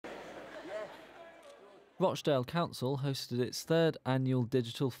Rochdale Council hosted its third annual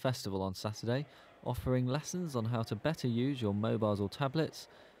digital festival on Saturday, offering lessons on how to better use your mobiles or tablets,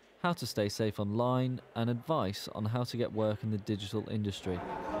 how to stay safe online, and advice on how to get work in the digital industry.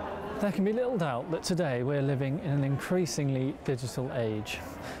 There can be little doubt that today we're living in an increasingly digital age,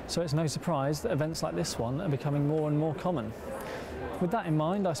 so it's no surprise that events like this one are becoming more and more common. With that in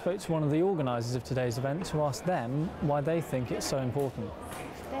mind, I spoke to one of the organisers of today's event to ask them why they think it's so important.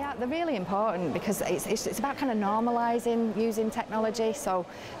 They're really important because it's about kind of normalising using technology. So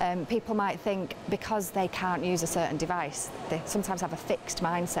people might think because they can't use a certain device, they sometimes have a fixed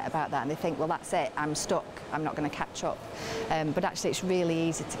mindset about that and they think, well, that's it, I'm stuck, I'm not going to catch up. But actually it's really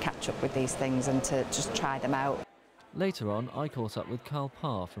easy to catch up with these things and to just try them out. Later on, I caught up with Carl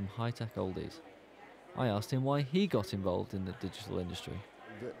Parr from High Tech Oldies. I asked him why he got involved in the digital industry.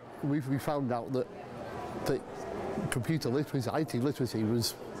 We found out that computer literacy, IT literacy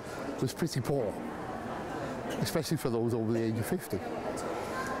was pretty poor, especially for those over the age of 50.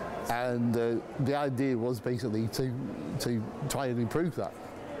 And the idea was basically to try and improve that.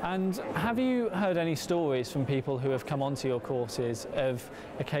 And have you heard any stories from people who have come onto your courses of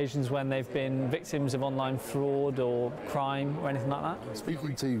occasions when they've been victims of online fraud or crime or anything like that?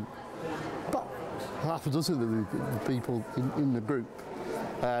 Speaking to about half a dozen of the people in the group,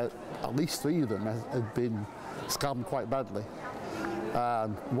 at least 3 of them had been scammed quite badly.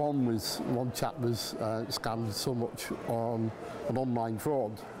 One chap was scammed so much on an online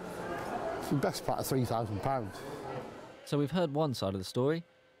fraud, the best part of £3,000. So we've heard one side of the story.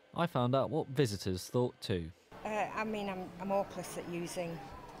 I found out what visitors thought too. I'm hopeless at using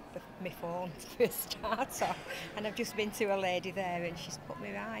my phone for a starter, and I've just been to a lady there and she's put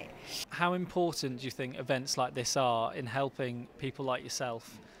me right. How important do you think events like this are in helping people like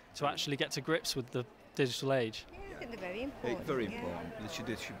yourself to actually get to grips with the digital age? Yeah, I think they're very important. It's very important.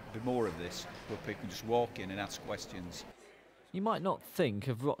 There should be more of this, where people just walk in and ask questions. You might not think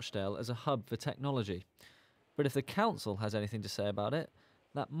of Rochdale as a hub for technology, but if the council has anything to say about it,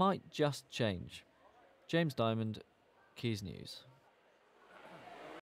 that might just change. James Diamond, Quays News.